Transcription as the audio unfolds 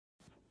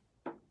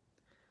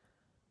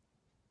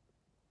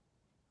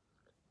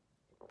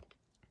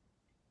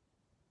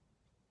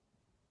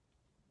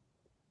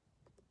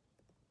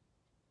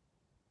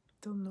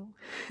don't know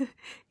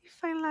if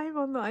I'm live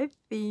or not. I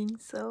think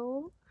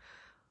so.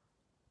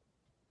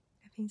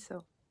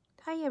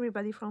 Hi,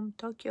 everybody from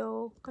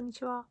Tokyo.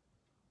 Konnichiwa.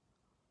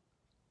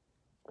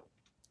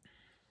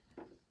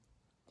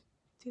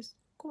 Just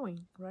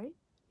going, right?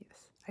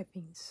 Yes, I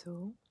think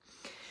so.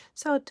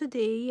 So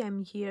today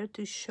I'm here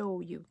to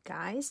show you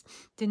guys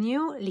the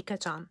new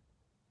Licca-chan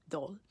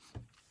doll.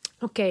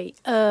 Okay,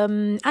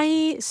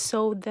 I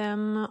saw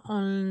them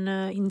on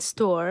in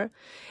store,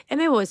 and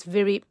I was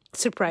very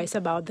surprised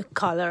about the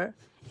color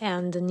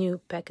and the new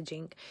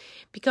packaging,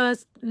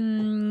 because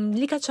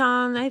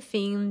Licca-chan, I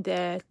think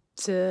that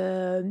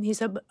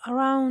is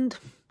around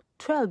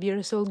 12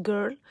 years old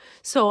girl.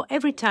 So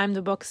every time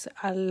the box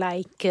are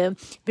like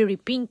very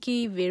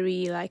pinky,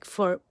 very like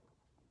for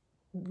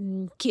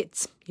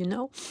kids, you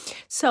know.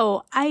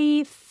 So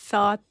I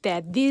thought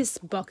that these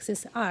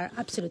boxes are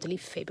absolutely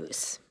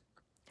fabulous.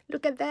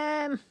 Look at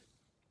them.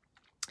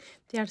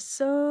 They are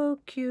so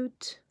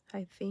cute,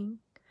 I think.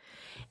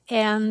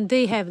 And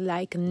they have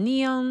like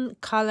neon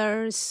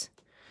colors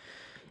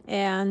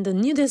and a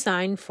new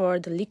design for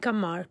the Licca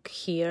mark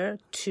here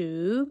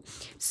too.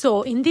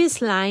 So in this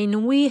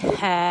line we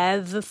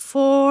have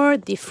 4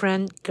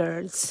 different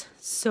girls.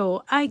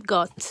 So I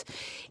got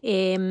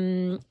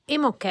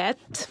Emo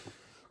Cat.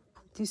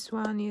 This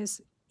one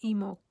is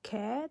Emo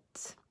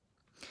Cat.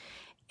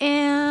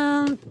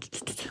 And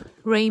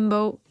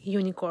Rainbow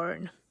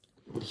Unicorn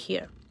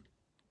here.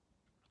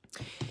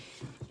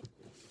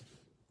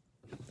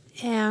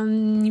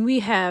 And we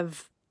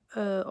have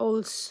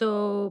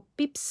also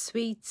Pip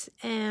Sweets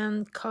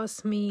and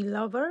Cosme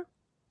Lover.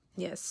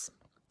 Yes.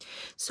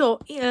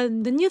 So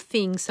the new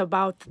things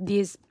about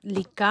this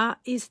Licca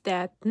is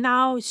that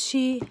now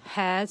she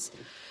is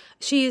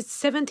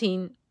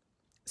 17.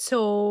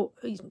 So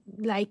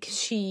like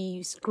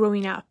she's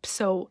growing up.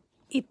 So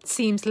it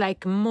seems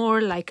like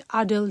more like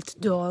adult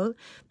doll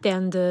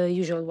than the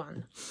usual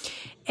one.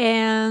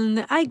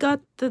 And I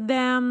got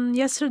them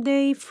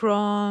yesterday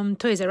from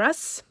Toys R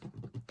Us.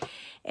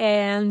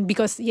 And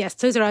because, yes,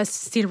 Toys R Us is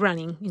still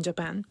running in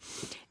Japan.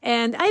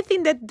 And I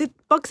think that the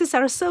boxes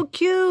are so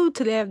cute.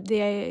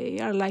 They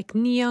are like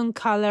neon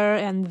color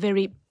and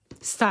very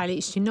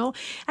stylish, you know.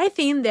 I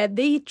think that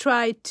they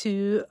tried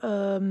to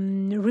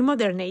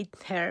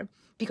remodernate her,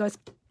 because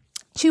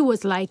she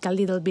was like a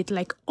little bit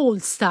like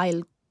old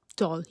style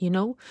doll, you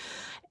know.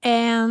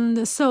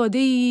 And so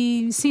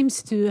they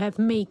seems to have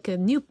make a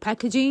new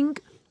packaging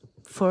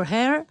for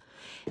her,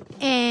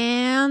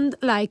 and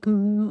like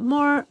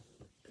more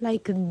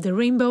like the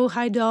Rainbow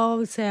High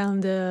dolls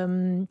and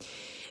the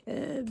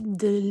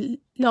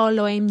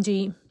Lolo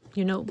MG,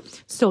 you know.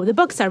 So the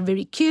boxes are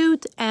very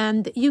cute,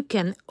 and you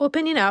can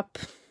open it up.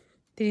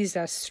 There is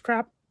a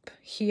strap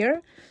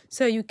here,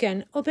 so you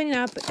can open it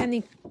up and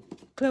it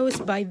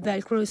closed by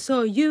Velcro,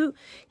 so you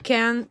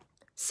can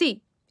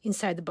see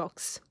inside the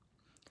box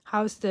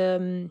who's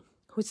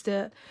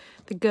the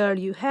girl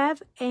you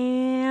have.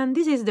 And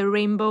this is the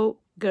Rainbow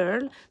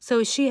girl,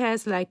 so she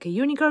has like a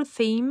unicorn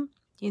theme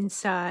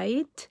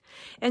inside,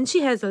 and she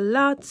has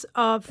lots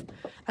of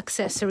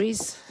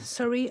accessories.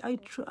 Sorry, I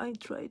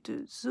try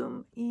to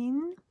zoom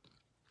in.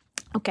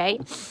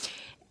 Okay,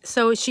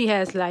 so she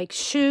has like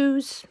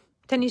shoes,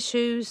 tennis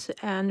shoes,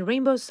 and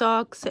rainbow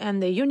socks,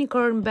 and the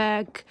unicorn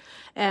bag,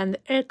 and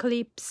air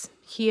clips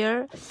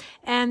here.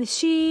 And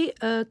she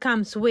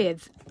comes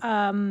with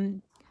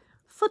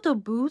photo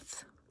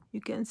booth. You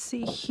can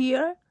see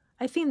here.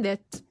 I think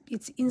that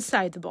it's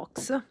inside the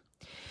box.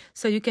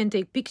 So you can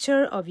take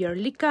picture of your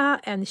Licca,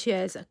 and she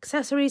has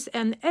accessories,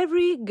 and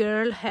every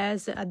girl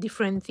has a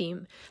different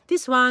theme.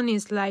 This one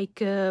is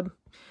like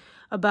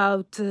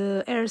about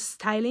hair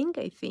styling,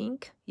 I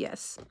think.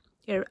 Yes,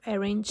 hair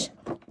arrange.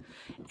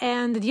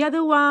 And the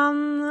other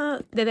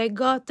one that I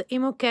got,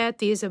 Emo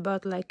Cat, is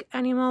about like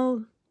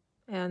animal,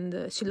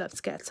 and she loves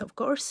cats, of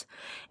course.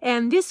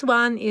 And this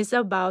one is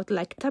about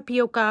like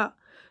tapioca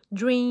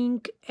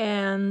drink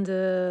and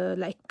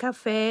like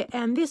cafe.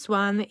 And this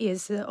one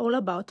is all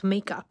about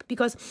makeup,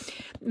 because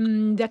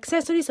the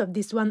accessories of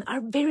this one are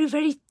very,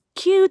 very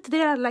cute.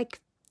 They are like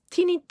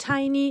teeny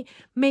tiny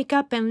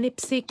makeup and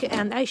lipstick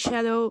and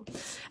eyeshadow.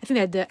 I think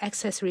that the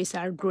accessories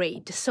are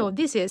great. So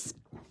this is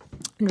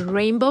the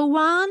rainbow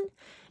one,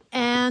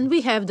 and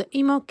we have the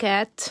Emo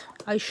Cat.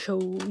 I show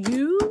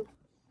you.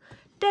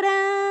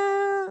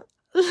 Ta-da!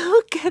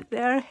 Look at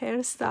their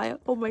hairstyle.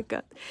 Oh my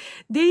god,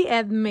 they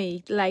have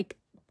made like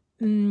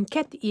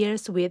cat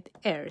ears with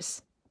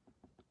ears.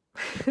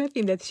 I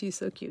think that she's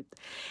so cute,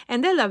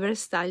 and I love her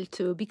style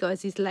too,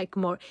 because it's like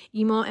more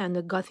emo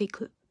and gothic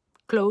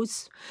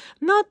clothes.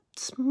 Not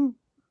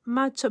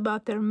much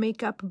about her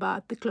makeup,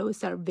 but the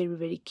clothes are very,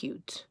 very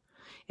cute.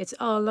 It's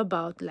all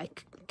about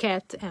like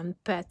cat and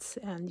pets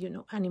and, you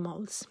know,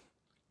 animals.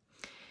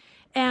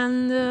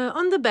 And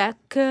on the back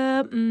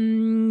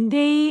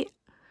they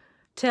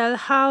tell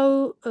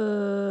how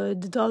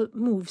the doll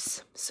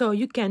moves. So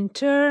you can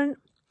turn.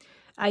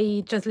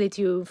 I translate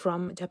you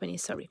from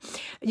Japanese, sorry.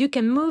 You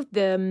can move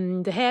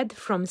the head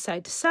from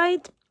side to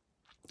side,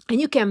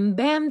 and you can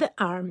bend the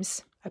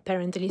arms,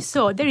 apparently.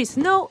 So there is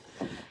no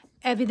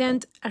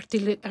evident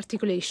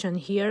articulation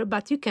here,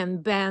 but you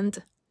can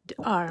bend the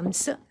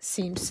arms,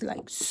 seems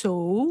like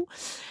so,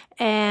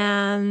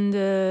 and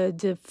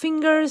the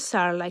fingers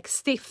are like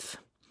stiff,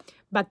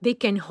 but they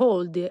can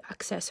hold the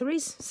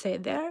accessories, say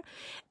there,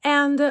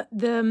 and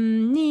the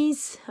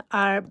knees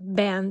are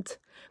bent,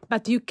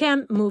 but you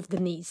can move the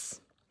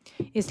knees.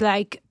 It's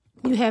like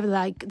you have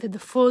like the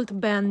default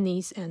bent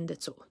knees, and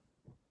that's all.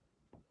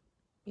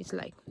 It's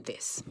like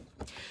this.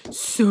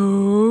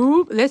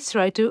 So let's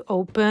try to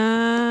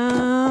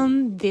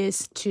open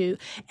these two,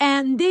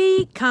 and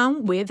they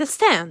come with a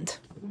stand.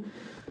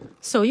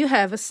 So you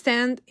have a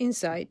stand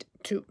inside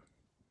too.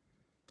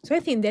 So I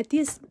think that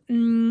it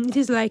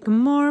is like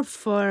more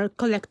for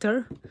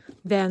collector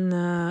than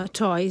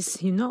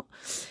toys, you know.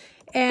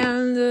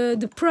 And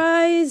the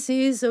price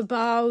is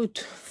about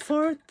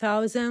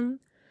 4,000,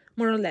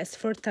 more or less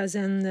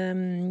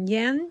 4,000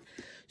 yen.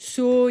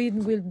 So it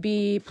will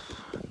be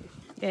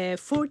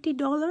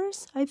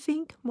 $40, I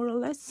think, more or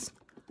less.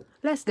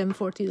 Less than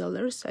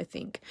 $40, I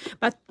think.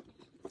 But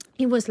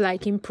it was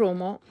like in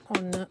promo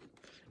on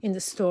in the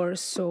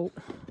stores, so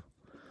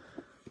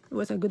it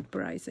was a good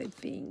price, I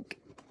think.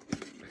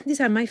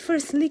 These are my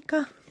first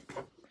Licca,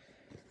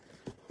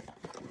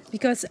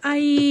 because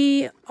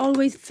I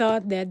always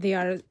thought that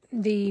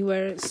they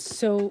were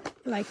so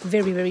like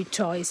very, very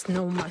toys,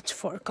 no much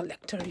for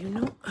collector, you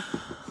know.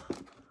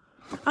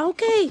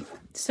 Okay,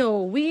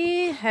 so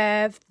we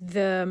have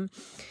the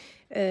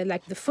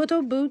like the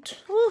photo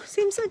booth. Oh,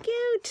 seems so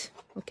cute.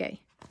 Okay,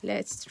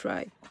 let's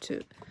try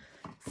to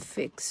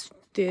fix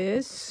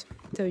this.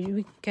 So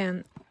you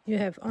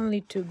have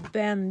only to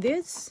bend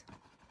this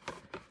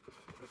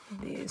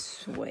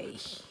way.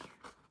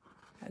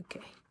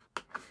 Okay.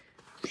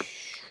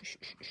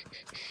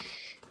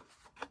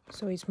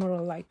 So it's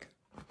more like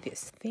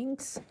these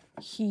things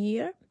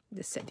here.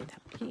 They set it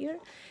up here.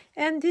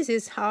 And this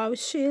is how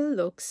she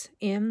looks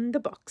in the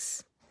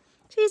box.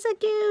 She's so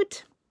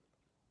cute.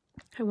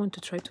 I want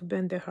to try to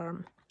bend the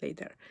arm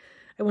later.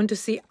 I want to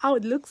see how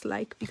it looks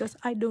like, because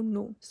I don't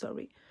know.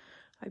 Sorry.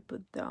 I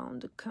put down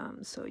the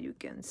cam so you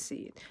can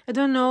see it. I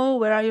don't know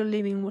where are you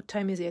living, what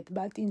time is it,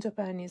 but in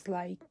Japan it's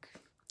like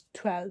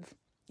 12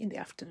 in the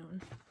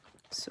afternoon.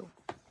 So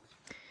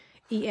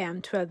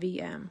 12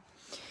 a.m.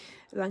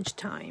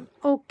 lunchtime.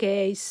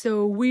 Okay,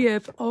 so we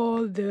have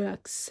all the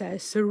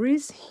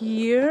accessories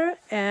here,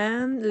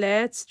 and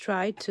let's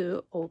try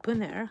to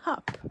open her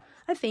up.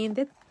 I think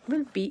that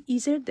will be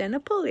easier than a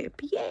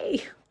polyp.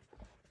 Yay!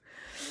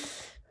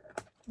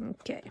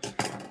 Okay.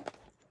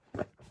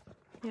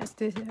 Yes,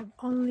 they have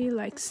only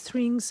like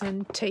strings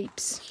and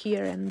tapes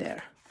here and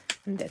there,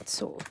 and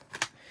that's all.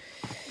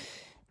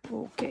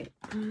 Okay,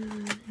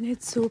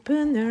 let's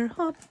open her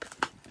up.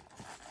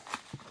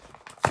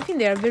 I think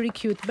they are very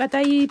cute, but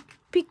I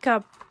pick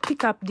up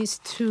these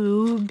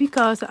two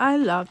because I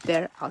love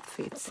their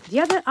outfits.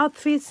 The other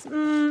outfits,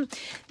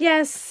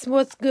 yes,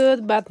 was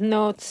good, but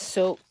not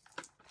so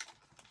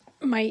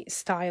my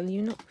style,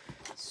 you know.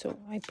 So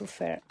I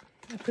prefer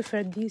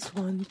this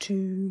one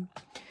too.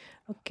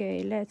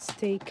 Okay, let's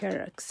take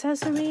her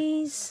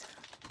accessories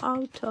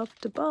out of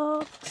the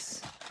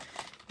box.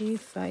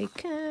 If I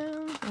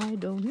can, I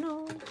don't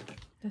know.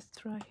 Let's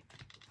try.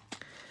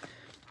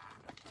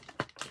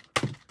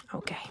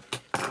 Okay,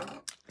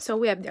 so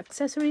we have the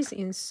accessories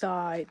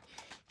inside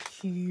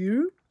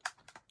here.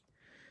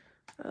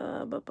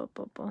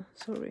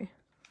 Sorry,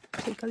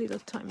 take a little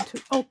time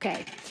to.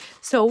 Okay,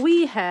 so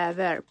we have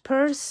our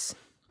purse,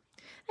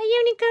 a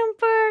unicorn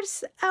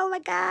purse. Oh my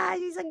gosh,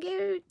 it's so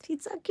cute!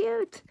 It's so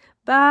cute,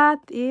 but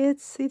it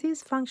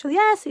is functional.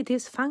 Yes, it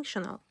is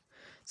functional.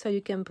 So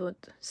you can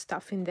put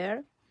stuff in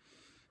there.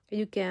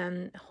 You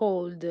can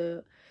hold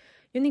the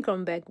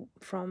unicorn bag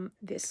from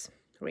this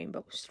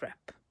rainbow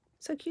strap.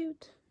 So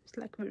cute. It's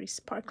like very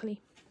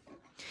sparkly.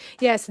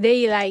 Yes,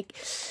 they like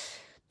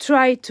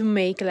try to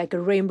make like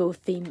a rainbow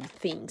theme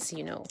things,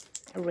 you know,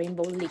 a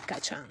rainbow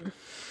Licca-chan.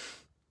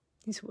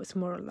 This was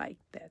more like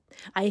that.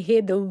 I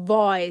hate the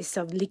voice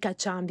of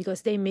Licca-chan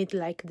because they made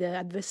like the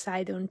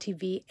advertisement on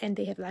TV, and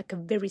they have like a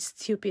very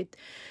stupid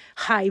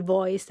high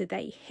voice that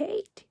I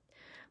hate.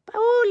 But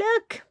oh,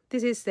 look,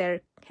 this is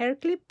their hair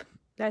clip.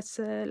 That's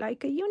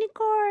like a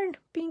unicorn,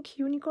 pink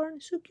unicorn,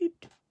 so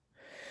cute.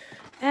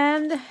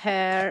 And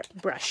hair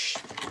brush,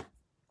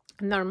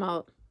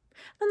 normal.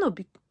 I don't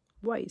know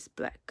why it's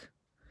black,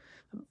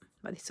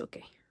 but it's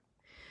okay.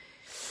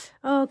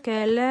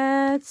 Okay,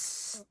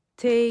 let's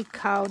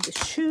take out the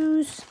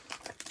shoes.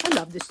 I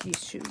love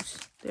these shoes.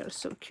 They are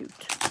so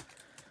cute.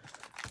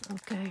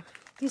 Okay,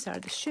 these are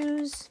the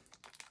shoes.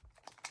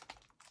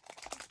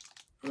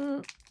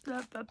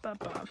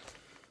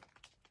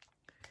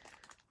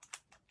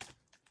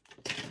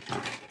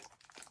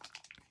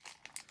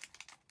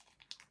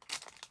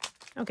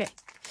 Okay,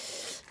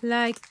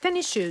 like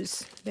tennis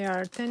shoes. They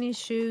are tennis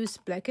shoes,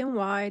 black and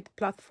white,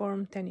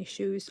 platform tennis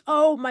shoes.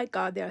 Oh my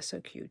god, they are so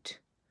cute.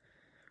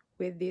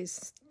 With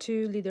these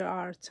two little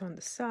hearts on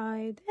the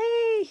side.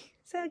 Hey,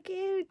 so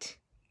cute.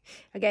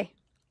 Okay,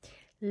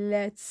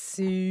 let's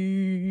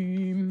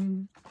see.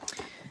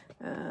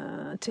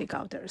 take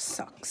out her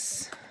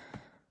socks.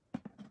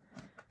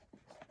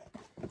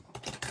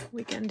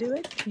 We can do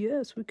it?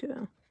 Yes, we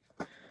can.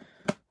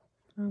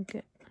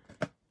 Okay.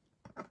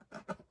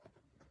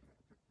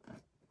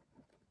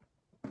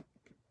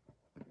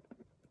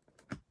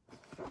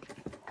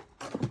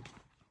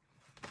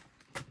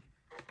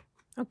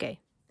 Okay.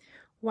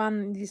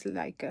 One is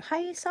like a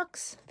high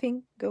socks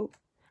thing, go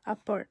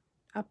up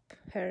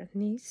her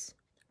knees.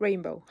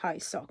 Rainbow high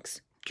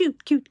socks.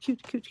 Cute, cute,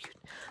 cute, cute, cute.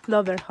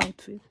 Love her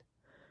outfit.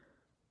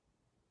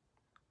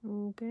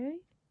 Okay.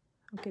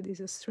 Okay, there's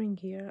a string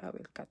here. I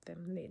will cut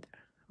them later.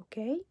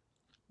 Okay.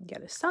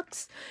 Get the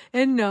socks.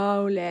 And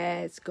now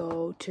let's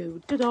go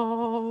to the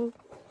doll.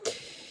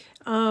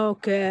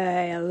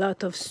 Okay, a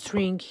lot of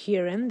string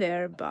here and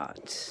there,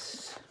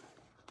 but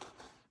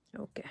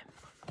okay.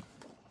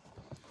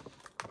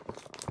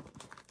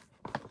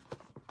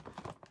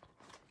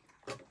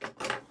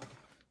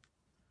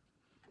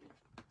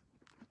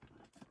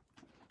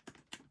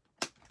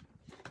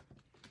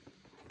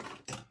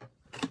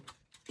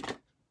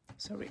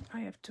 Sorry, I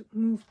have to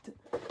move the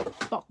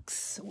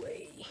box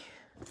away.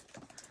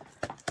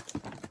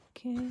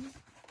 Okay.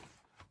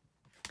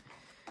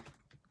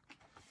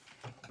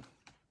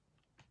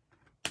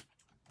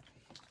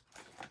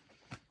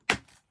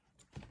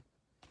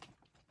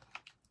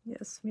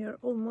 Yes, we are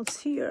almost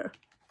here.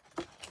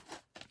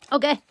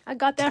 Okay, I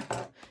got there.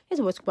 It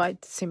was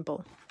quite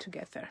simple to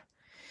get there.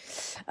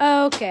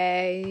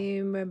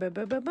 Okay,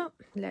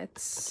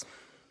 let's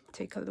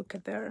take a look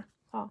at there.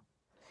 Oh,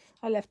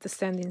 I left the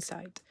stand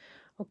inside.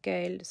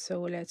 Okay,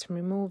 so let's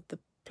remove the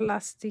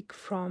plastic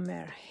from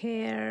her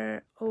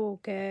hair.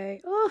 Okay.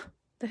 Oh,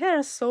 the hair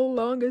is so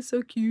long and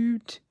so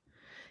cute.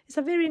 It's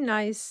a very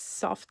nice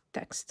soft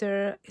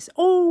texture. It's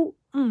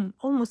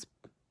almost.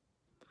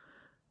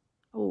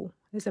 Oh,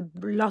 there's a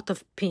lot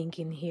of pink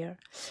in here.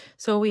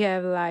 So we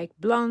have like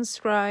blonde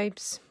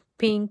stripes,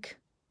 pink,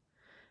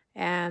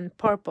 and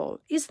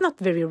purple. It's not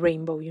very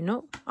rainbow, you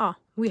know. Ah,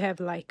 we have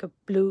like a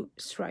blue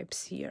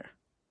stripes here.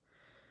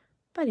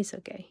 But it's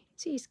okay.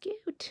 She's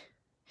cute.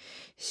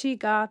 She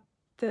got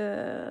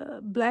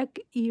the black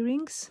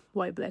earrings.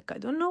 Why black? I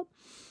don't know.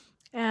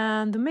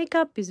 And the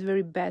makeup is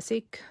very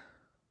basic,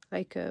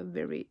 like a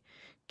very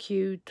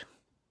cute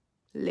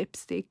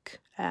lipstick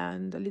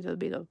and a little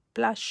bit of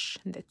blush,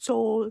 and that's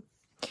all.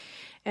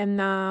 And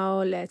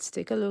now let's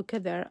take a look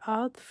at their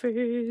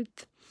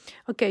outfit.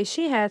 Okay,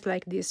 she had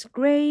like this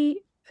gray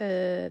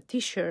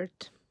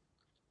t-shirt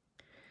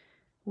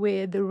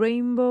with the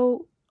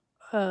rainbow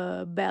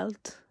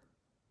belt,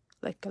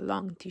 like a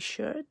long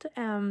t-shirt,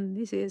 and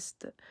this is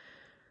the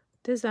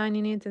design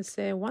in it and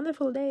say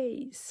wonderful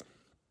days.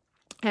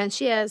 And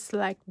she has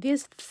like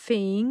these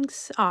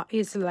things.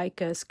 It's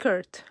like a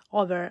skirt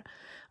over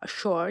a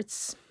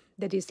shorts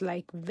that is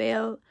like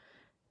veil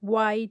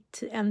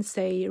white and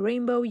say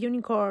rainbow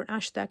unicorn,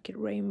 hashtag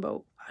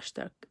rainbow,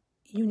 hashtag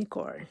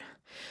unicorn.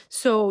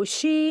 So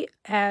she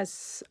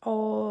has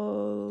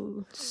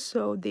also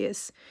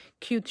these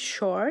cute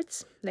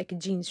shorts, like a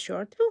jeans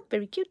short. Oh,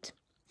 very cute.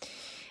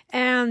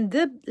 And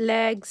the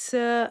legs,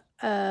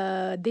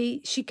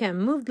 she can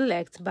move the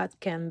legs but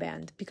can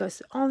bend,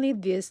 because only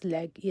this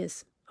leg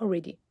is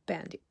already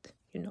bended,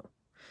 you know.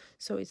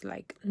 So it's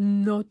like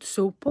not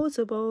so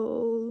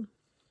possible.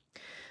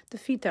 The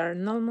feet are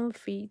normal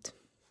feet,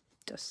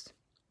 just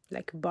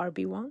like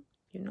Barbie one,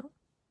 you know.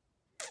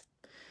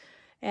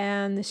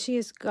 And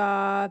she's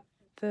got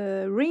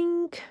the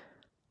ring,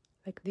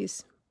 like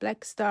this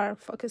black star,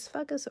 focus,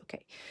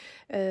 okay.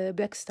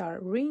 Black star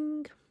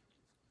ring.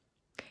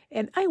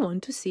 And I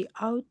want to see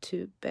how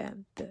to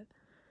bend the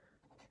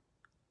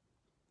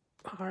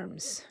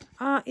arms.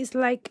 It's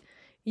like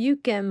you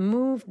can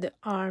move the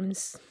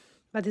arms,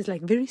 but it's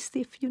like very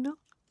stiff, you know.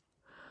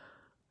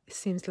 It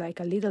seems like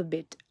a little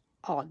bit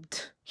odd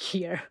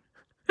here.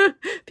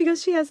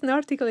 Because she has an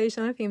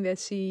articulation. I think that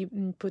she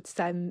puts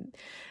some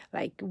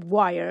like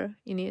wire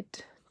in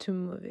it to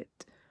move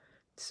it.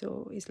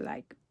 So it's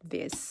like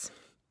this.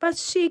 But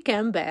she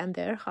can bend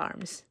her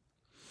arms.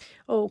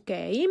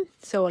 Okay,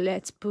 so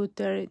let's put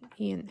her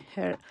in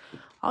her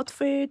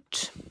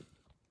outfit.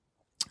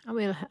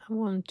 I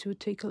want to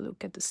take a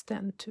look at the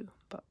stand too,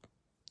 but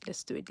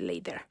let's do it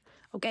later.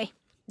 Okay,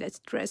 let's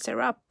dress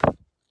her up.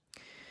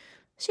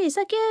 She's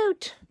so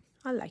cute.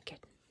 I like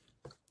it.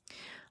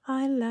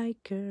 I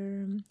like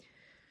her.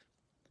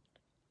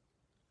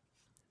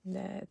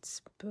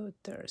 Let's put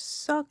her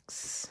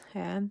socks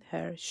and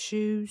her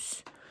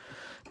shoes.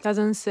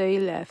 Doesn't say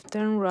left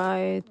and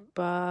right,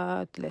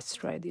 but let's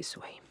try this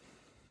way.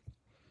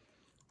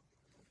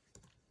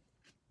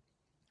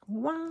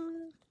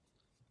 1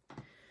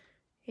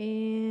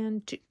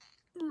 and 2.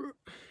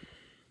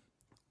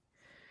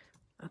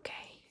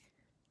 Okay.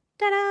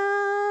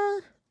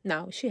 Ta-da!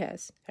 Now she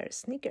has her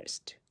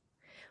sneakers too.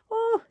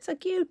 Oh, so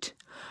cute.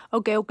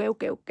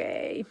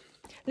 Okay.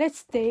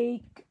 Let's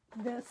take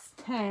the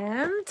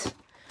stand,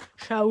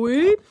 shall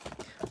we?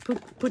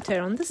 Put her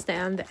on the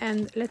stand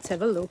and let's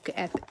have a look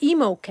at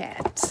Emo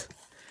Cat.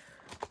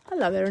 I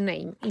love her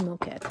name, Emo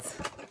Cat.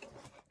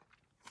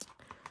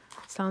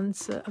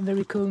 Sounds a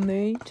very cool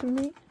name to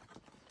me.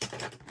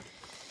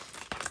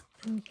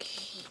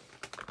 Okay.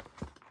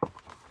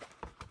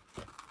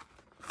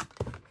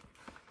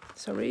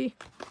 Sorry,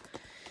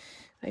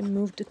 I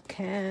moved the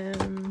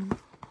cam.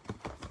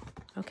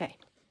 Okay.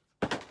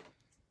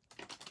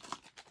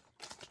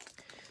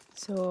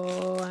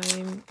 So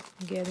I'm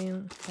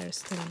getting her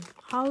stand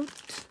out.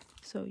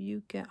 So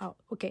you can, oh,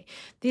 okay.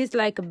 This is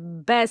like a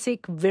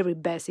basic, very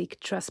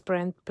basic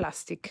transparent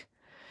plastic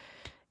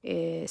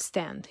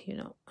stand, you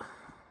know.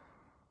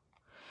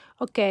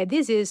 Okay,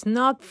 this is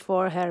not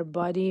for her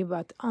body,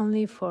 but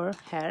only for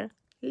her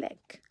leg,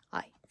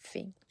 I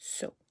think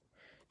so.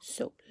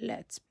 So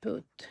let's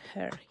put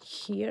her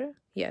here.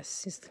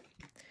 Yes,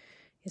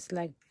 it's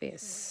like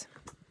this.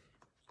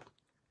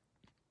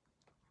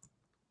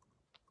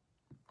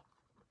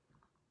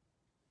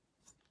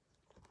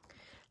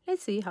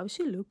 Let's see how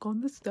she look on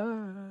the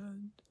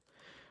stand.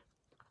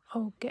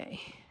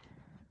 Okay.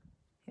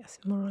 Yes,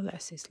 more or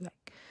less it's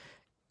like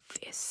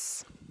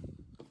this.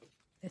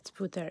 Let's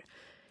put her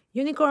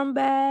unicorn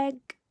bag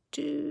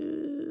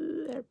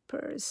to her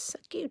purse. So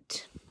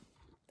cute.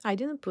 I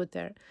didn't put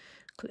her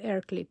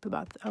hair clip,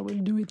 but I will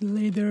do it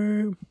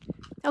later.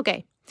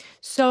 Okay.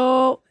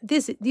 So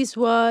this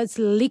was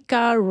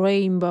Licca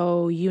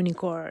Rainbow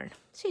Unicorn.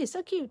 She's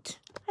so cute.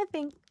 I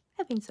think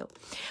so.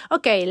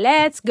 Okay,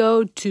 let's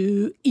go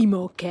to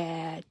Emo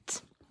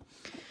Cat.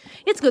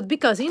 It's good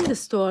because in the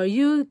store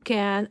you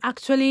can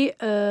actually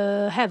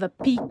have a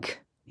peek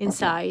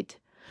inside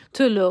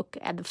to look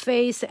at the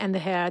face and the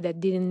hair that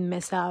didn't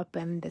mess up,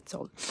 and that's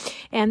all.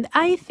 And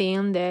I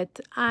think that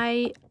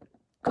I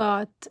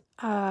got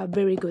a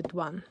very good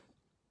one.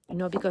 You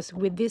know, because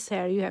with this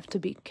hair you have to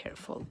be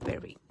careful,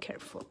 very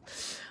careful.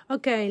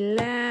 Okay,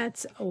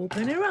 let's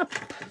open her up.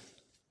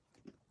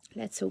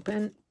 Let's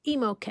open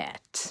Emo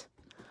Cat.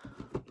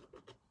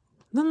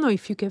 Don't know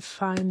if you can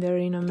find her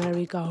in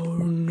America or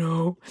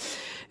no.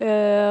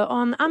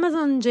 On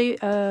Amazon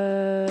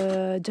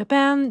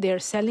Japan, they're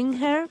selling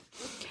her,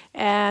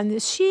 and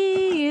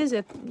she is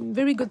at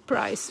very good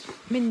price.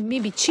 I mean,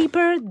 maybe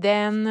cheaper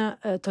than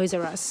Toys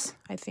R Us,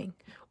 I think.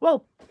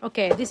 Whoa!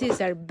 Okay, this is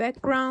our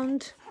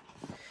background.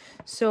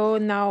 So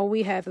now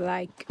we have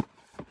like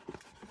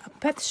a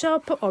pet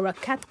shop or a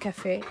cat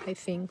cafe, I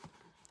think.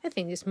 I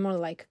think it's more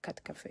like a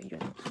cat cafe, you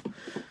know.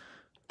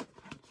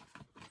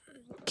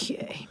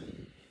 Okay.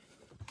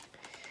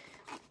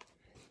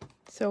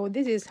 So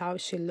this is how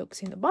she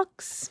looks in the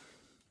box.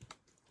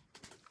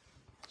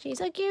 She's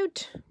so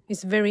cute.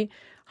 It's very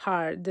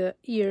hard. The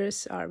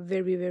ears are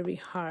very, very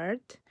hard.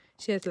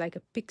 She has like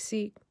a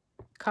pixie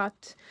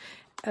cut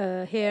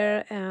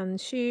hair, and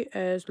she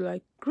is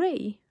like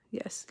gray.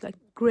 Yes, like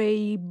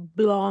gray,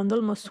 blonde,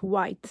 almost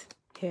white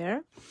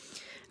hair.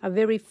 A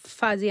very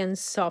fuzzy and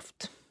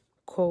soft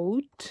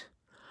coat.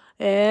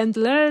 And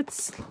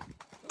let's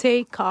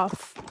take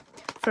off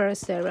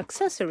first their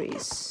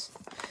accessories.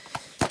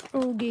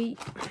 Okay.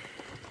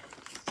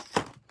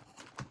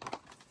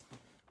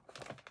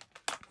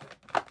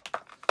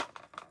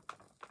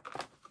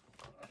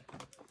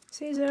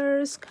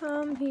 Scissors,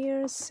 come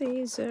here,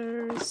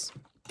 scissors.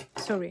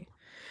 Sorry.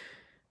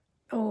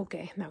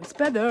 Okay, now it's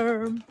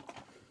better.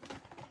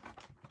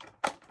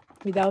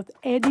 Without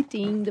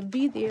editing, the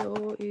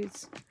video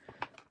is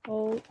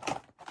all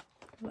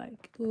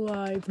like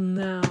live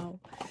now.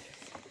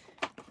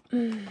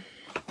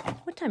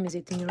 What time is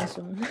it in your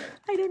zone?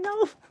 I don't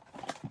know.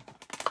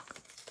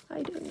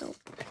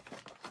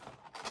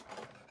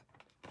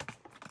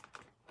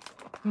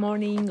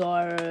 Morning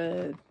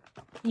or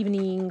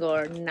evening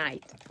or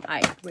night.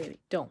 I really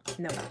don't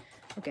know.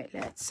 Okay,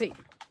 let's see.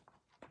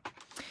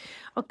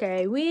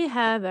 Okay, we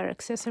have our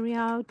accessory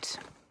out,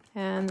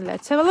 and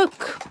let's have a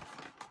look.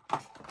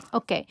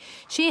 Okay,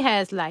 she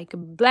has like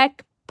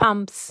black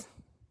pumps,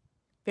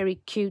 very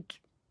cute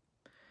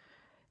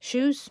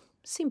shoes,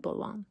 simple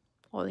one,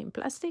 all in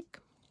plastic.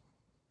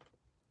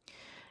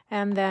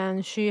 And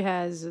then she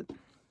has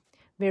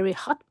very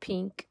hot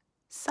pink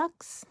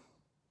socks.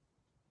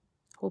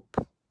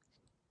 Hope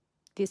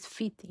this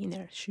fit in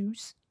her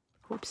shoes.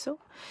 Hope so.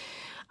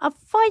 A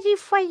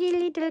fuzzy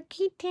little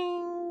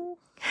kitten.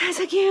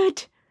 So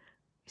cute.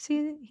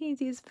 See, he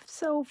is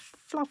so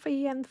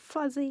fluffy and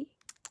fuzzy.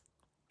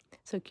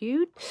 So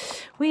cute.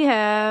 We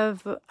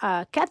have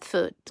a cat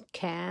food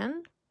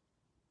can.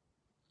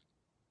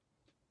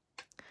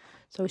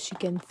 So she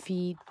can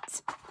feed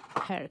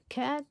her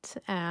cat,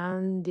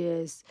 and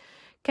this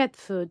cat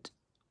food,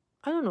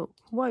 I don't know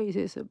why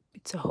it's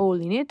a hole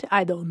in it,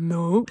 I don't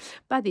know,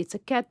 but it's a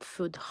cat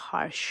food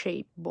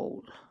heart-shaped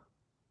bowl.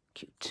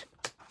 Cute.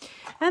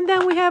 And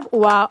then we have,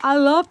 wow, I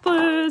love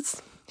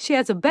this. She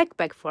has a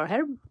backpack for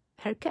her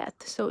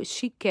cat, so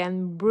she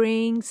can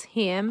bring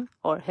him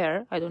or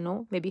her, I don't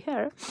know, maybe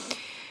her,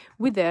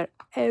 with her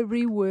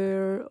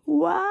everywhere.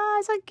 Wow,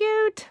 so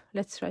cute.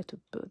 Let's try to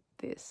put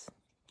this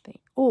thing.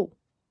 Oh,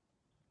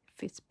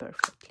 fits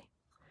perfectly.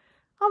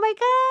 Oh my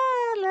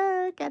god,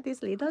 look at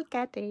this little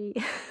catty.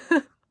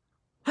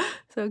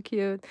 So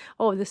cute.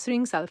 Oh, the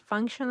strings are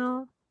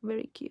functional.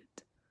 Very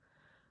cute.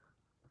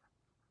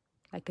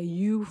 like a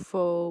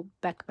UFO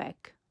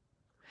backpack.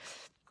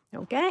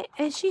 Okay,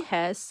 and she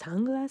has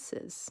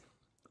sunglasses,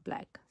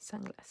 black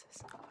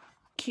sunglasses.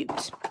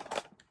 Cute.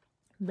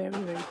 Very,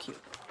 very cute.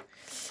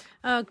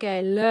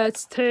 Okay,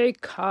 let's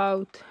take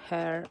out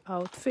her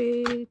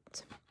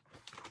outfit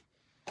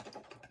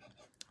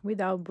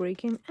without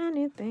breaking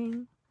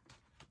anything.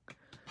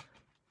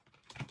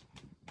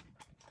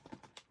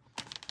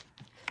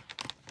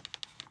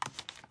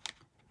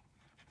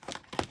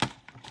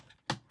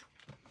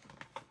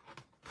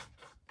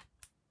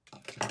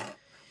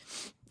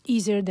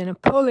 Easier than a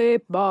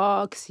polyp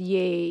box,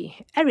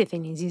 yay.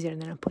 Everything is easier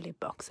than a polyp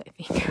box, I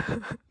think.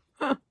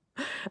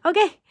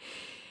 Okay,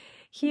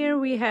 here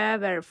we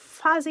have our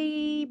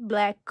fuzzy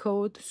black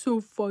coat,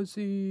 so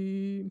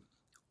fuzzy.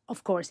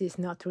 Of course, it's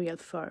not real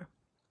fur,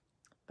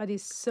 but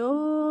it's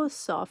so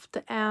soft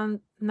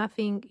and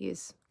nothing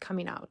is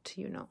coming out,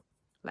 you know,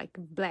 like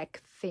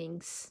black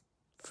things,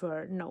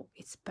 fur. No,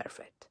 it's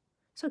perfect.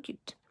 So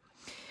cute.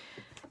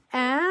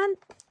 And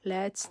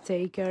let's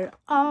take her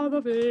out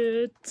of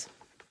it.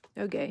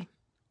 Okay.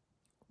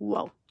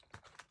 Whoa.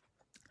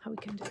 How we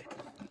can do it?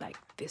 Like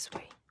this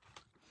way.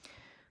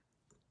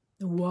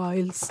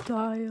 Wild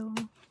style.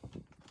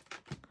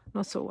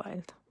 Not so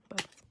wild,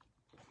 but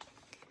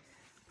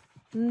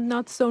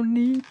not so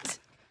neat.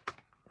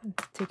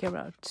 Take her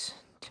out.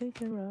 Take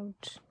her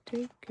out.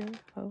 Take her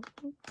out.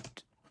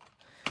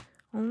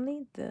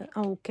 Only the...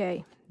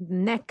 Okay. The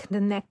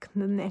neck.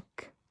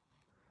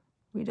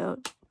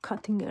 Without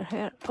cutting her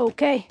hair.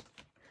 Okay.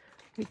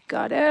 We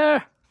got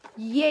her.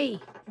 Yay.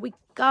 We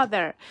got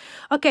her.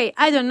 Okay.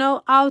 I don't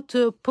know how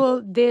to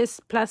pull this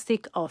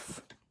plastic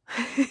off.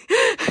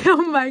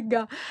 Oh my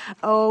god.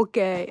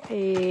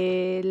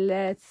 Okay.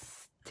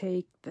 Let's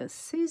take the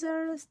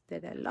scissors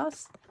that I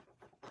lost.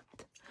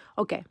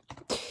 Okay.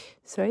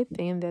 So I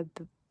think that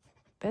the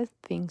best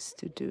things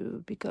to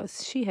do,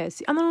 because she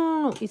has... Oh,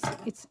 no. It's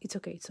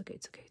okay. It's okay.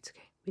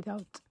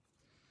 Without...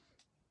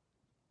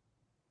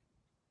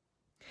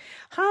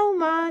 How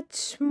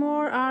much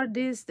more are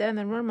these than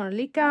a normal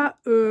Licca?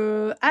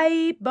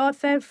 I bought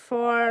them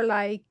for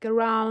like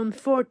around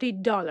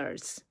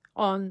 $40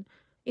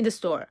 in the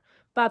store.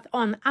 But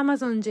on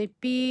Amazon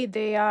JP,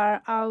 they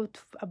are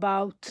out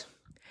about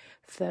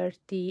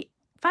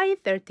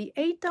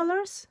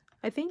 $38,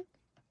 I think.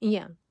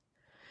 Yeah.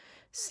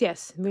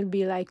 Yes, will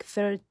be like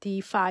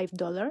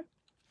 $35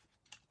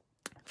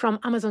 from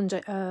Amazon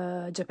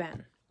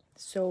Japan.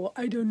 So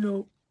I don't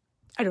know.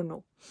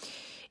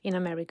 In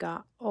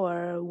America,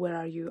 or where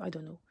are you? I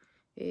don't know.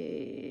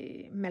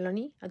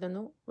 Melanie, I don't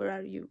know. Where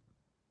are you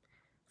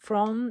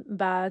from?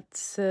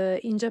 But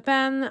in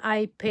Japan,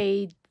 I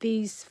paid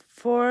these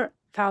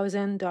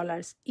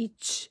 $4,000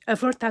 each.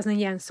 4,000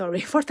 yen,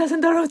 sorry.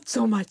 $4,000,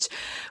 so much.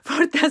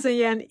 4,000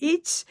 yen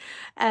each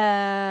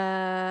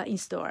in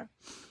store.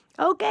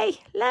 Okay,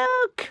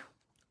 look.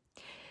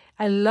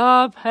 I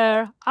love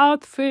her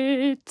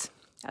outfit.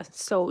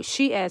 So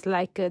she has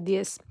like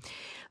this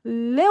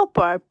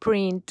leopard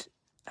print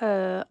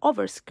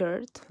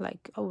overskirt,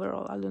 like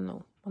overall, I don't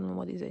know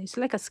what is it. It's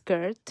like a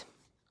skirt,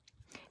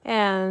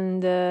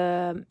 and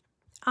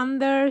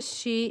under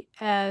she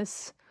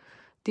has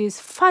this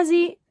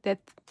fuzzy that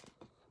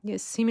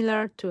is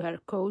similar to her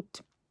coat.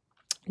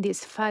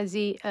 This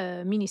fuzzy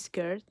mini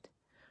skirt,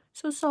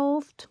 so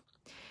soft,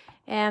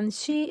 and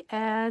she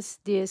has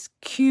this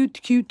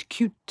cute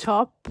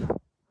top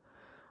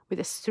with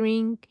a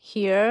string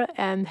here,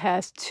 and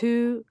has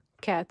two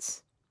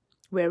cats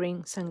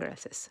wearing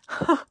sunglasses.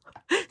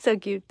 So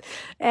cute.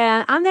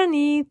 And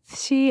underneath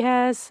she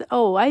has,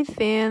 I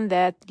think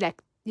that,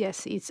 like,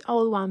 yes, it's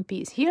all one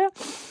piece here.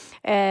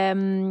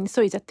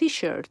 So it's a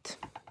t-shirt.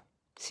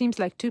 Seems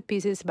like two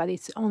pieces, but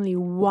it's only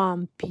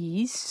one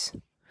piece.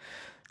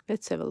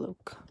 Let's have a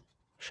look,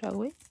 shall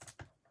we?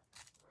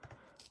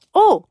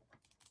 Oh,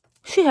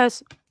 she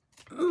has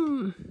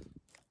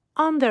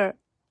under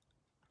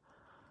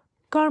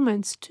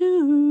garments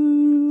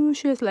too.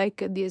 She has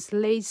like this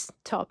lace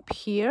top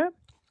here.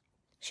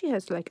 She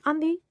has like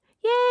undie.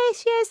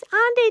 Yes, she has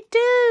undie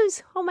too.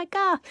 Oh my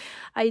god.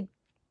 I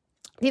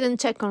didn't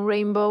check on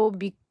Rainbow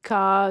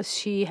because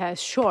she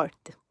has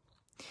short.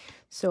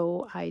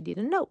 So I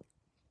didn't know.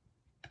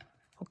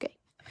 Okay.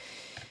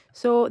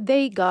 So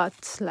they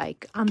got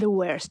like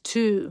underwears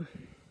too.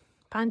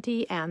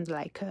 Panty and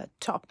like a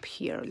top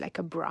here, like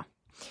a bra.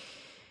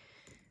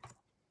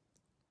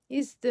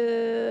 Is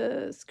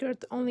the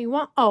skirt only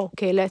one? Oh,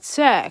 okay, let's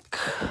check.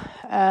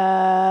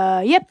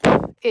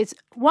 Yep, it's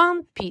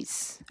one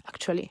piece,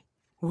 actually.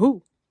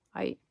 Woo,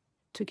 I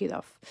took it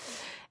off.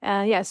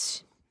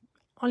 Yes,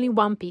 only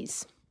one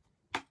piece.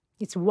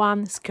 It's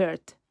one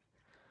skirt.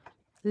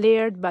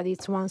 Layered, but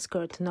it's one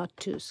skirt, not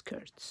two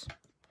skirts.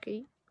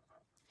 Okay.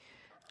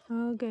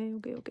 Okay.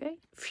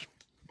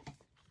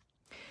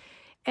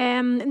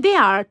 They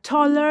are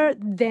taller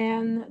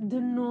than the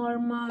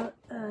normal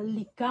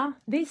Licca.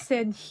 They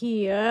said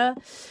here,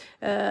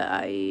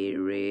 I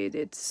read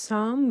it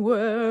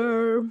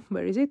somewhere.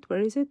 Where is it?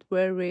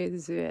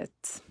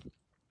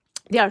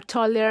 they are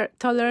taller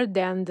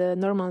than the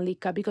normal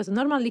Licca, because the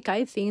normal Licca,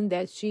 I think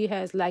that she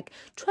has like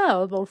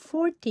 12 or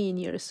 14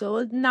 years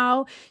old.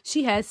 Now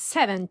she has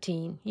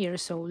 17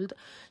 years old.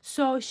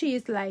 So she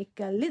is like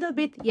a little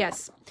bit,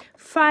 yes,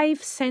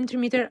 5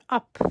 centimeter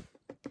up.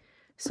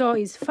 So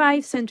it's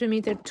 5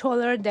 centimeter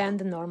taller than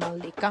the normal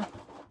Licca.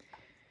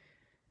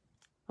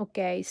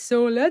 Okay,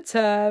 so let's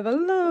have a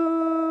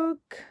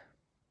look.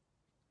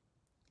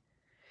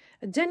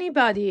 A Jenny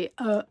body,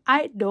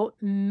 I don't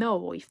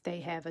know if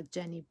they have a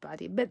Jenny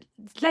body, but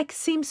like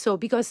seems so,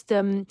 because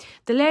the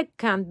leg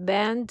can't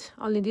bend,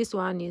 only this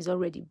one is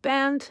already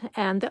bent,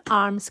 and the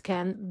arms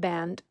can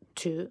bend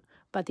too,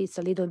 but it's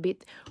a little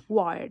bit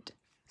wired,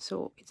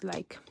 so it's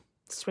like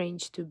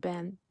strange to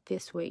bend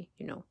this way,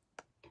 you know,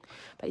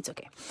 but it's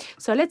okay.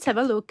 So let's have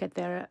a look at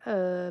their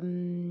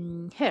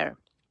hair.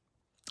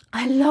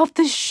 I love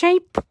the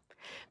shape,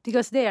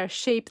 because they are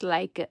shaped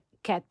like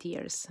cat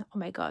ears. Oh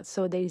my god,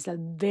 so there is a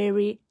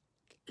very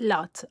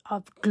lot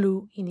of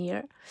glue in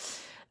here,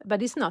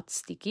 but it's not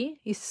sticky,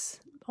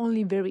 it's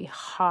only very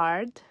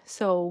hard.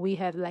 So we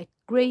have like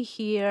gray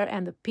here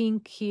and the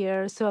pink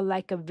here, so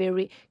like a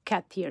very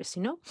cat ears,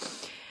 you know.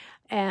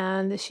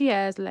 And she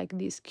has like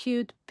this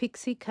cute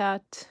pixie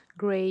cut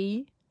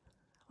gray,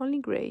 only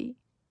gray,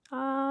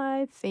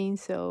 I think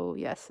so,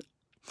 yes,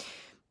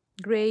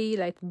 gray,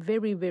 like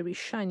very very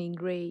shiny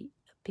gray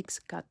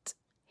pixie cut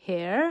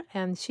hair.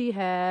 And she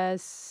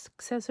has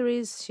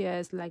accessories. She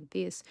has like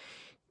this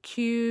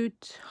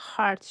cute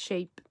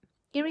heart-shaped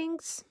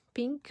earrings,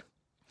 pink,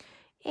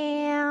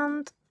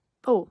 and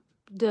oh,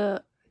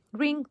 the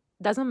ring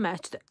doesn't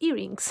match the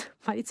earrings,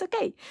 but it's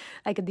okay,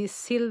 like this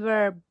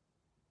silver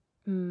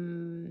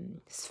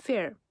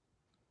sphere,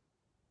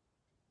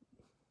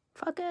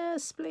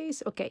 focus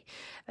please, okay,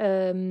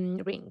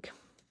 ring,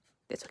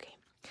 that's okay.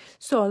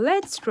 So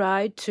let's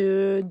try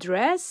to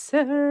dress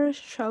her,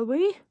 shall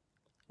we?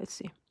 Let's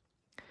see.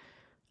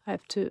 I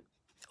have to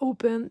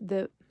open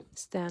the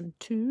stand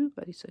too,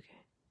 but it's okay.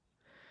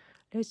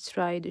 Let's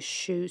try the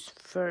shoes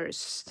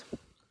first.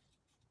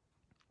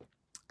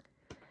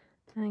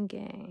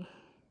 Okay.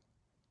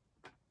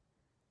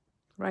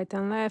 Right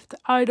and left,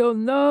 I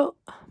don't know,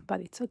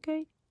 but it's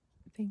okay.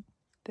 I think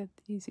that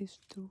this is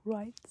the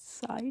right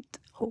side.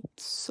 Hope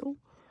so.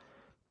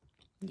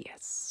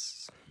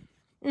 Yes.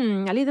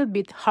 A little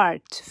bit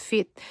hard to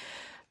fit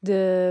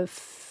the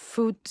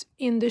foot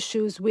in the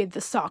shoes with the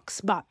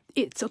socks, but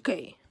it's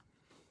okay.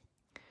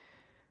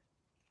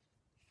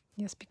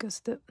 Yes, because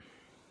the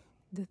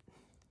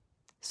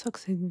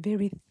socks are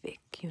very thick,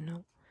 you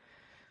know.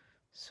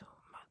 So,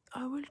 but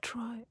I will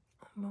try.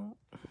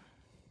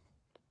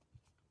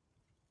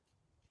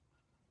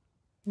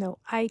 No,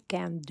 I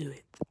can't do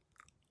it.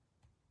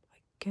 I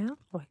can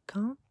or I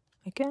can't.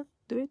 I can't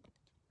do it.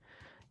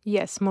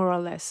 Yes, more or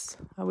less.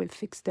 I will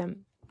fix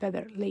them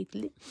better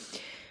lately.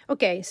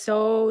 Okay,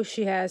 so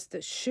she has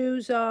the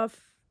shoes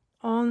off,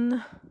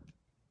 on,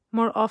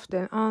 more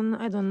often on.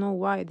 I don't know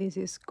why this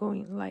is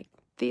going like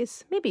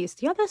this. Maybe it's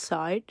the other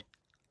side.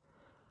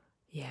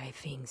 Yeah, I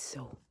think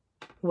so.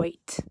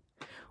 Wait.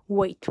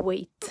 What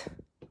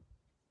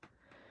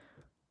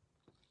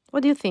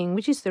do you think?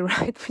 Which is the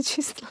right? Which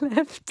is the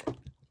left?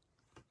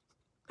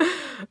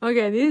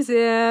 Okay, this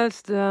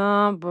is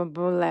the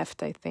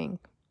left, I think.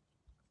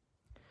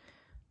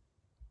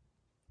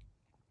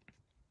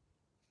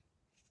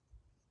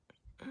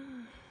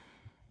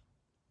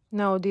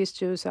 No, these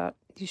shoes are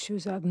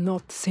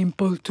not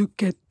simple to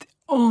get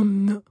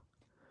on.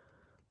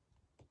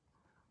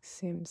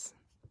 Seems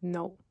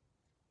no,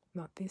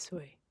 not this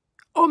way.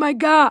 Oh my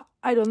god,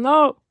 I don't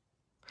know.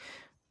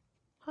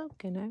 How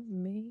can I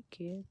make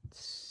it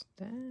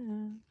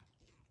stand?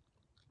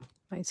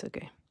 It's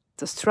okay.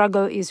 The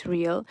struggle is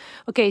real.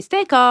 Okay,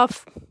 take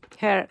off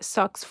her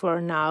socks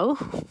for now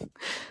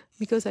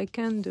because I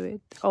can't do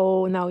it.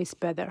 Oh, now it's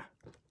better.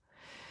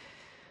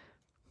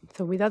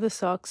 So without the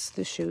socks,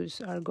 the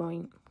shoes are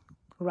going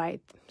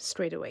right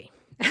straight away.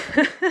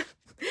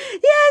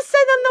 Yes,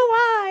 I don't know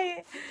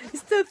why.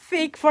 It's too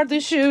thick for the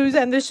shoes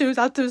and the shoes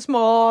are too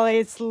small.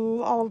 It's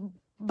all,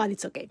 but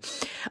it's okay.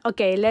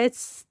 Okay,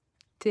 let's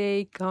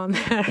take on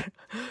her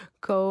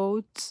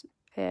coat.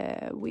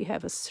 We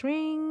have a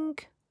string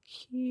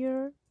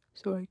here,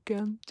 so I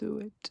can't do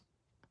it.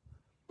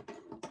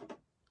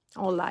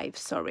 All live,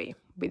 sorry,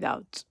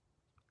 without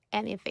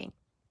anything.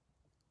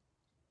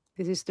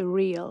 This is the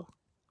real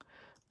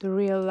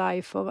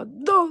life of a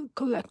doll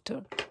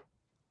collector.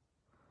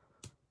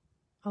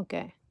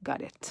 Okay,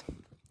 got it.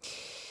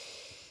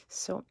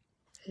 So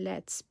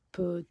let's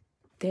put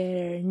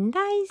their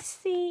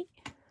nicey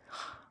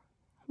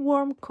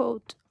warm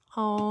coat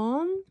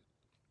on.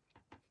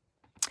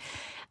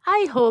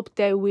 I hope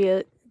they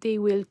will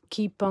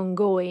keep on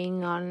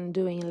going on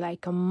doing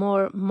like a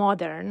more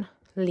modern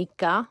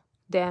Licca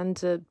than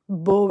the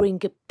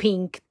boring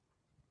pink,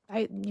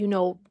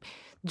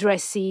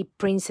 dressy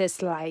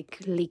princess like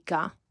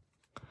Licca.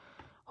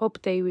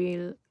 Hope they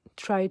will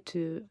try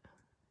to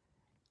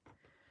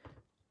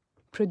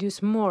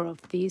produce more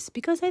of these,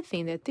 because I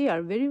think that they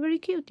are very, very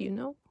cute, you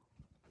know.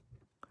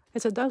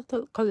 As a dot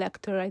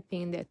collector, I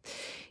think that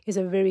is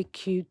a very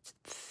cute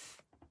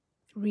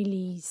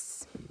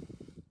release.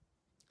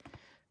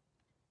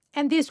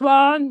 And this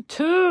one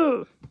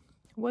too.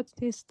 What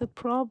is the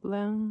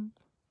problem?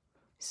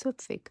 It's so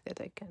thick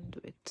that I can't do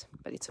it,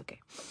 but it's okay.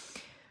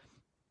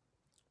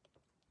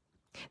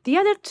 The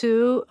other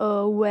two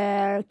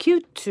were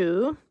cute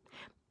too,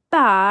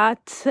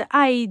 but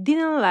I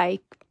didn't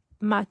like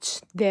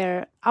much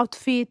their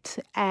outfit,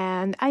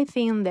 and I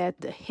think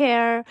that the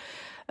hair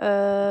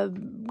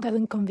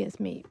doesn't convince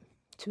me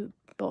to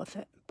both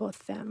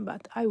them,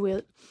 but I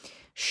will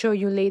show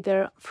you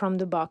later from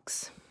the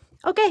box.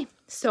 Okay,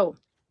 so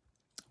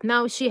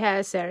now she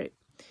has a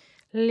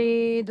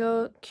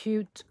little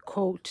cute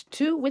coat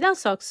too, without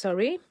socks,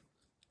 sorry.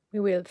 We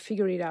will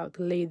figure it out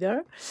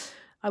later.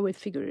 I will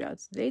figure it out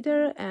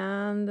later.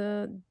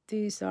 And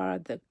these are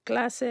the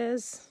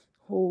glasses.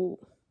 Oh,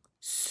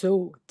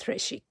 so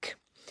trashy.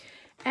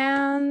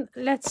 And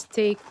let's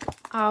take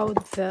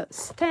out the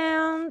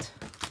stand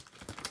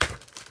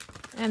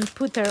and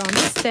put her on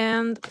the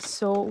stand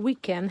so we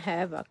can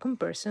have a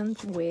comparison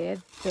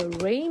with the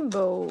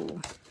rainbow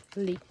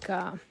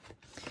Licca.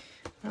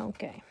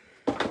 Okay,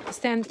 the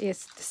stand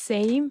is the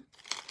same.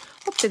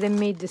 Hope that they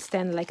made the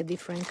stand like a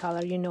different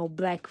color, you know,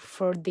 black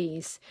for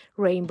this,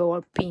 rainbow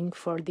or pink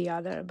for the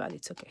other, but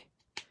it's okay.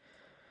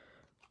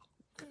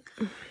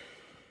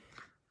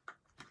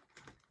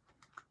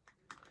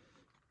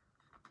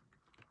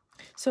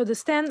 So the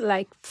stand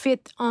like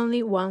fit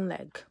only one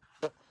leg.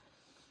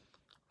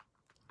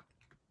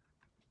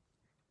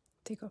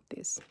 Take off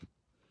this.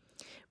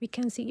 We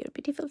can see your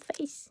beautiful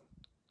face.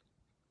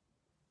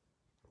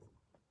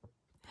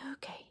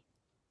 Okay.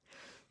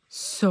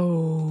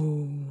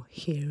 So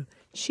here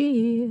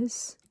she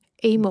is,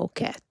 a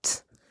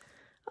moquette.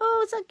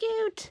 Oh, so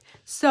cute.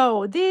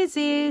 So this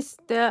is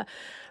the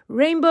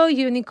rainbow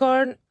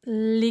unicorn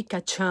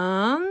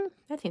Licca-chan.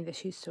 I think that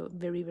she's so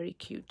very, very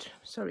cute.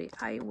 Sorry,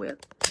 I will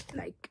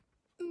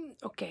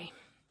okay,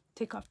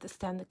 take off the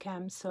stand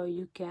cam so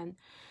you can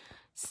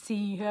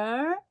see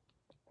her.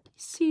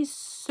 She's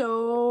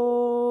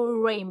so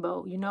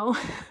rainbow, you know,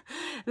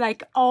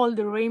 like all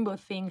the rainbow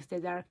things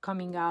that are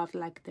coming out,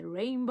 like the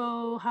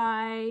rainbow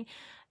high,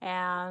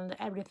 and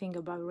everything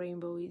about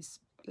rainbow is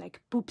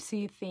like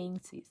poopsy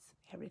things, is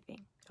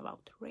everything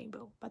about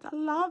rainbow. But I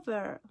love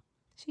her.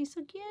 She's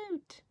so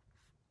cute.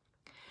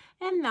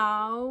 And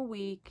now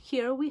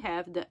here we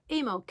have the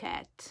emo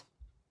cat.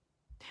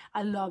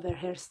 I love her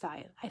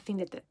hairstyle. I think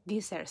that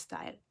this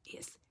hairstyle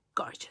is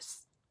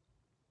gorgeous.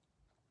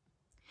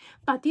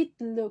 But it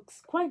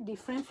looks quite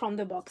different from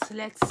the box,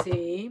 let's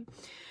say,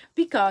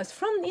 because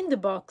from in the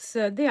box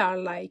they are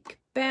like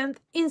bent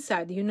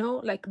inside, you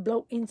know, like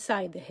blow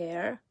inside the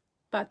hair,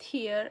 but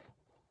here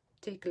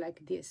take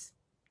like this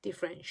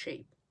different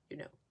shape, you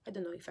know. I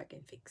don't know if I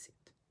can fix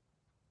it.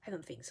 I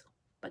don't think so,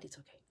 but it's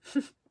okay.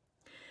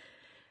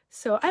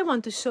 So I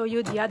want to show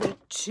you the other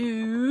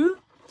two.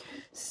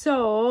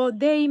 So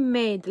they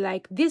made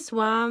like this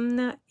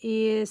one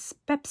is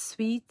Pep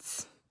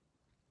Sweets.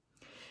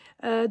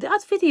 The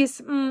outfit is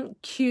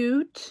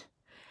cute.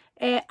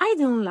 I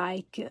don't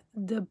like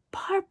the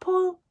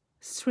purple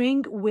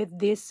string with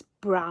this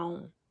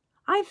brown.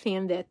 I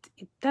think that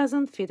it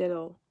doesn't fit at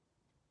all.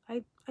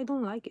 I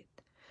don't like it.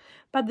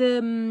 But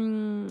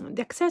the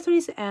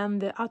accessories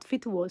and the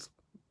outfit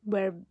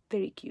were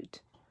very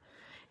cute.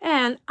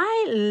 And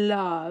I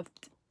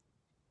loved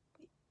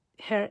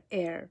her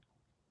hair.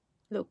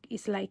 Look,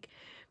 it's like,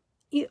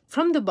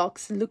 from the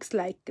box, looks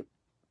like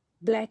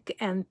black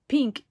and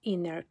pink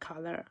inner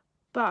color.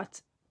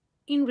 But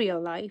in real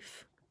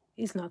life,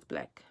 it's not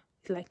black.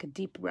 It's like a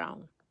deep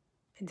brown.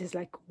 It is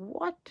like,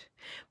 what?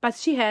 But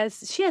she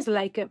has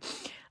like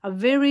a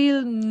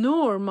very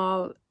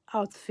normal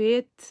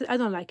outfit. I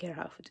don't like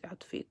her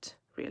outfit,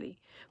 really.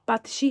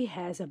 But she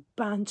has a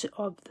bunch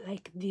of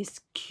like these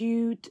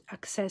cute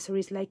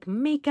accessories, like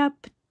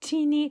makeup,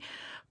 teeny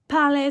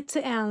palette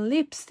and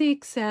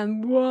lipsticks,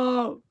 and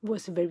wow,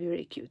 was very,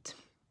 very cute.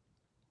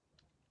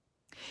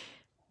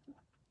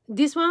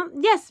 This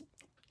one, yes,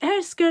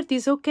 her skirt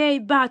is okay,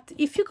 but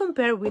if you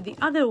compare with the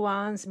other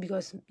ones,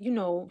 because, you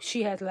know,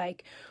 she had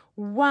like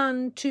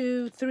 1,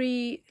 2,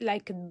 3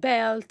 like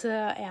belt,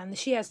 and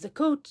she has the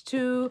coat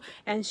too,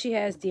 and she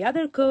has the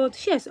other coat.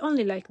 She has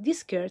only like this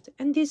skirt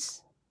and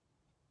this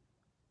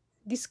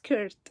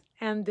skirt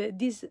and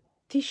this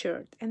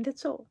t-shirt, and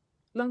that's all.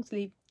 Long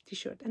sleeve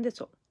t-shirt, and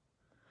that's all.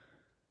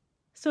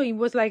 So it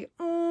was like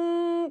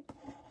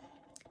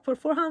for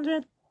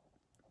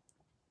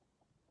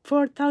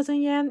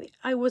 4,000 yen.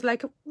 I was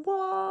like,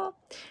 whoa,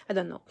 I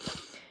don't know,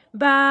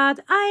 but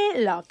I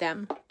love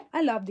them.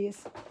 I love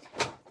this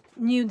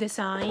new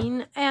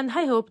design, and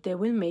I hope they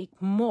will make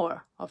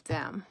more of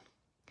them.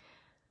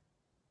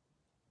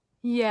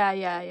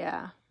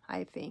 Yeah,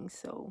 I think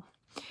so.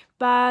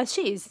 But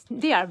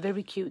they are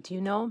very cute,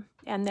 you know.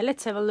 And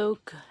let's have a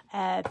look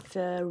at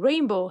the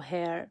rainbow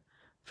hair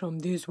from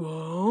this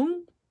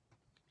one.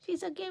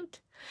 She's so cute.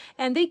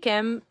 And they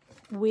came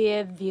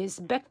with this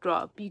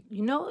backdrop,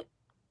 you know,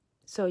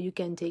 so you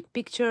can take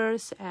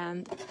pictures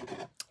and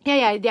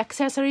Yeah, the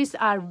accessories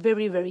are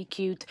very, very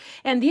cute.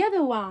 And the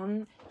other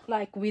one,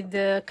 like with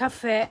the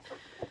cafe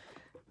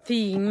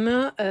theme,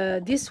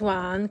 this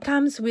one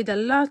comes with a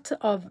lot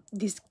of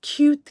these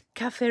cute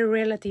cafe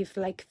relative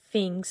like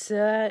things.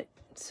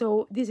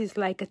 So this is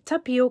like a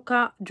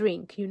tapioca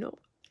drink, you know.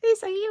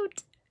 It's so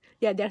cute.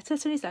 Yeah, the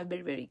accessories are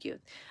very, very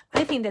cute.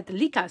 I think that the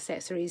Licca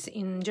accessories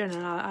in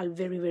general are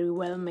very, very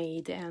well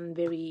made and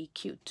very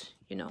cute,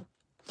 you know.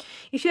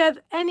 If you have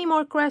any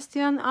more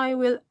question, I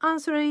will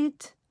answer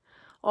it,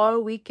 or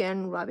we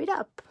can wrap it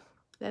up.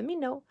 Let me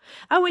know.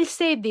 I will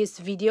save this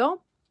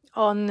video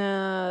on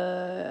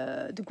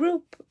the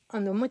group,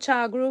 on the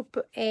Mocha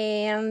group,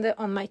 and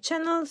on my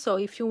channel. So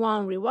if you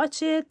want,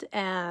 rewatch it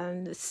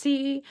and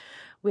see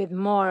with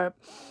more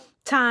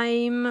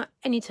time,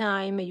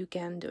 anytime you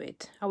can do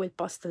it. I will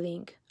post the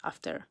link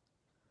after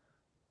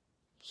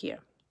here.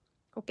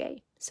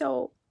 Okay,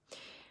 so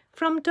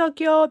from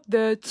Tokyo,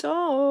 that's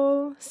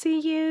all. See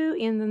you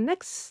in the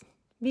next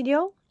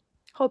video.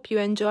 Hope you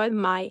enjoyed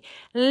my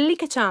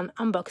Licca-chan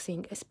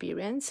unboxing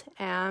experience,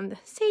 and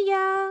see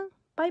ya!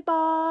 Bye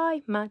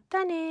bye!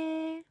 Mata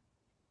ne!